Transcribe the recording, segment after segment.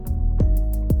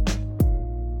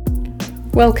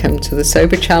Welcome to the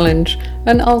Sober Challenge,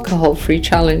 an alcohol-free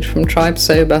challenge from Tribe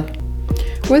Sober.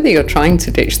 Whether you're trying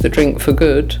to ditch the drink for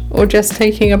good or just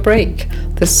taking a break,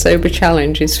 the Sober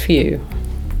Challenge is for you.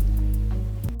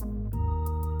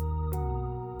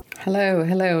 Hello,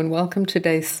 and welcome to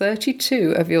day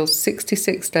 32 of your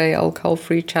 66-day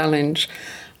alcohol-free challenge.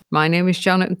 My name is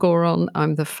Janet Goron.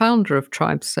 I'm the founder of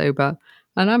Tribe Sober,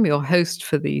 and I'm your host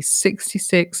for these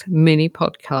 66 mini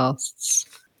podcasts.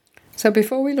 So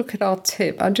before we look at our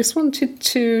tip, I just wanted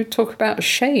to talk about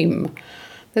shame.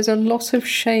 There's a lot of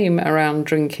shame around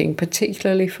drinking,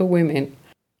 particularly for women.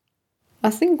 I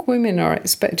think women are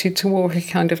expected to walk a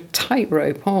kind of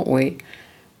tightrope, aren't we?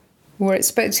 We're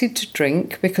expected to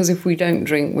drink because if we don't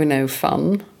drink, we're no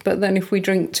fun. But then if we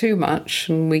drink too much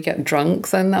and we get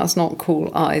drunk, then that's not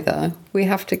cool either. We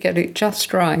have to get it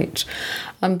just right.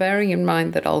 And bearing in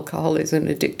mind that alcohol is an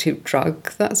addictive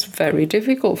drug, that's very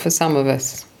difficult for some of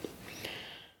us.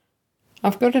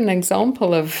 I've got an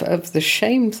example of the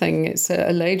shame thing. It's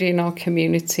a lady in our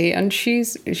community, and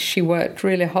she worked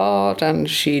really hard and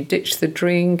she ditched the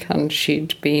drink and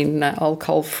she'd been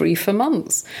alcohol-free for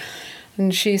months.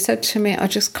 And she said to me, I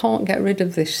just can't get rid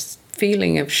of this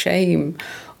feeling of shame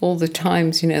all the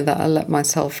times, that I let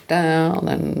myself down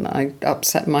and I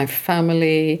upset my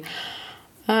family.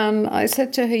 And I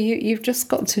said to her, you've just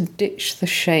got to ditch the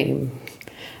shame.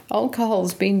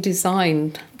 Alcohol's been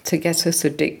designed to get us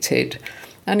addicted.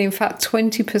 And in fact,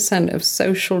 20% of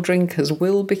social drinkers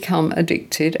will become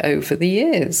addicted over the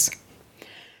years.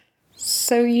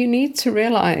 So you need to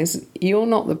realize you're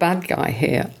not the bad guy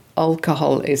here.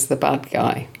 Alcohol is the bad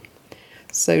guy.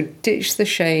 So ditch the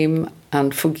shame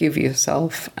and forgive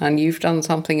yourself. And you've done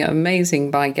something amazing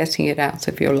by getting it out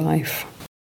of your life.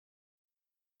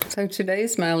 So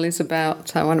today's mail is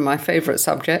about one of my favourite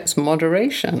subjects,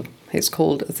 moderation. It's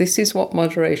called This Is What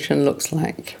Moderation Looks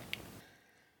Like.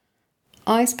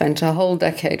 I spent a whole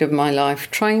decade of my life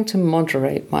trying to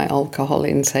moderate my alcohol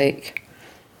intake.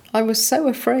 I was so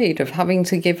afraid of having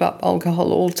to give up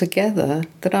alcohol altogether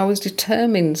that I was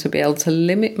determined to be able to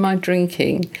limit my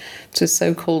drinking to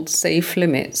so-called safe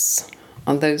limits.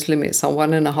 And those limits are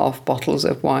 1.5 bottles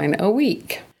of wine a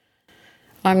week.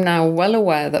 I'm now well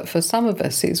aware that for some of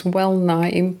us it's well nigh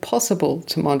impossible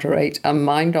to moderate a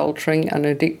mind-altering and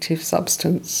addictive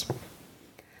substance.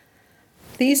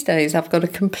 These days I've got a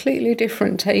completely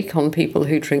different take on people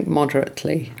who drink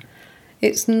moderately.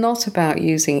 It's not about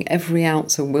using every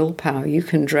ounce of willpower you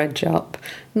can dredge up,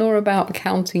 nor about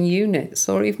counting units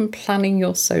or even planning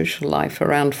your social life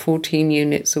around 14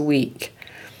 units a week.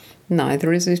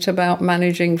 Neither is it about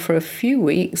managing for a few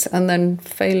weeks and then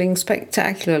failing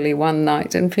spectacularly one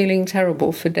night and feeling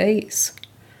terrible for days.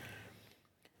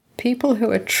 People who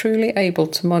are truly able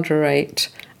to moderate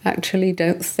actually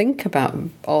don't think about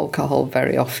alcohol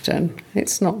very often.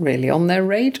 It's not really on their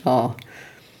radar.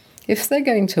 If they're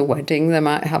going to a wedding, they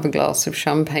might have a glass of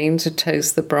champagne to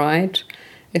toast the bride.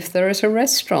 If they're at a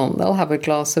restaurant, they'll have a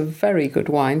glass of very good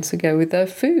wine to go with their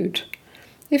food.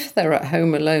 If they're at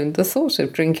home alone, the thought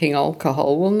of drinking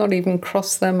alcohol will not even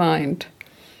cross their mind.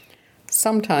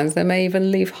 Sometimes they may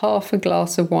even leave half a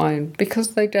glass of wine because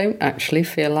they don't actually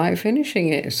feel like finishing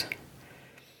it.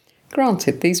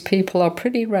 Granted, these people are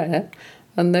pretty rare,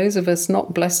 and those of us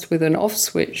not blessed with an off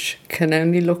switch can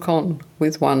only look on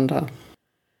with wonder.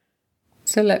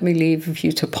 So let me leave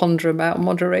you to ponder about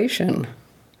moderation.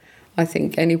 I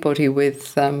think anybody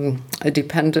with a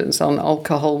dependence on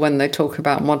alcohol, when they talk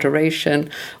about moderation,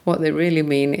 what they really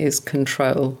mean is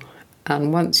control.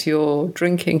 And once your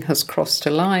drinking has crossed a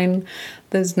line,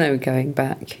 there's no going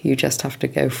back. You just have to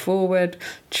go forward,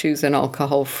 choose an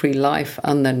alcohol-free life,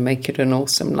 and then make it an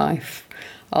awesome life.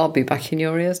 I'll be back in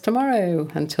your ears tomorrow.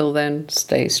 Until then,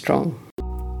 stay strong.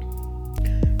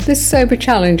 This Sober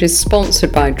Challenge is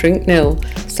sponsored by Drink Nil,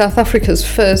 South Africa's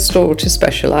first store to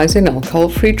specialise in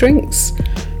alcohol-free drinks.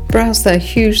 Browse their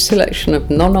huge selection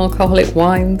of non-alcoholic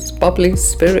wines, bubblies,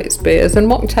 spirits, beers and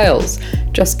mocktails.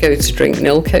 Just go to Drink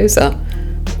Nil Kosa.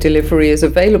 Delivery is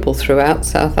available throughout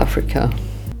South Africa.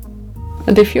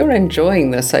 And if you're enjoying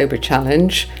the Sober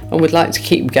Challenge and would like to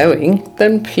keep going,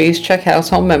 then please check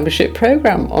out our membership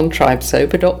programme on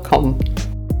tribesober.com.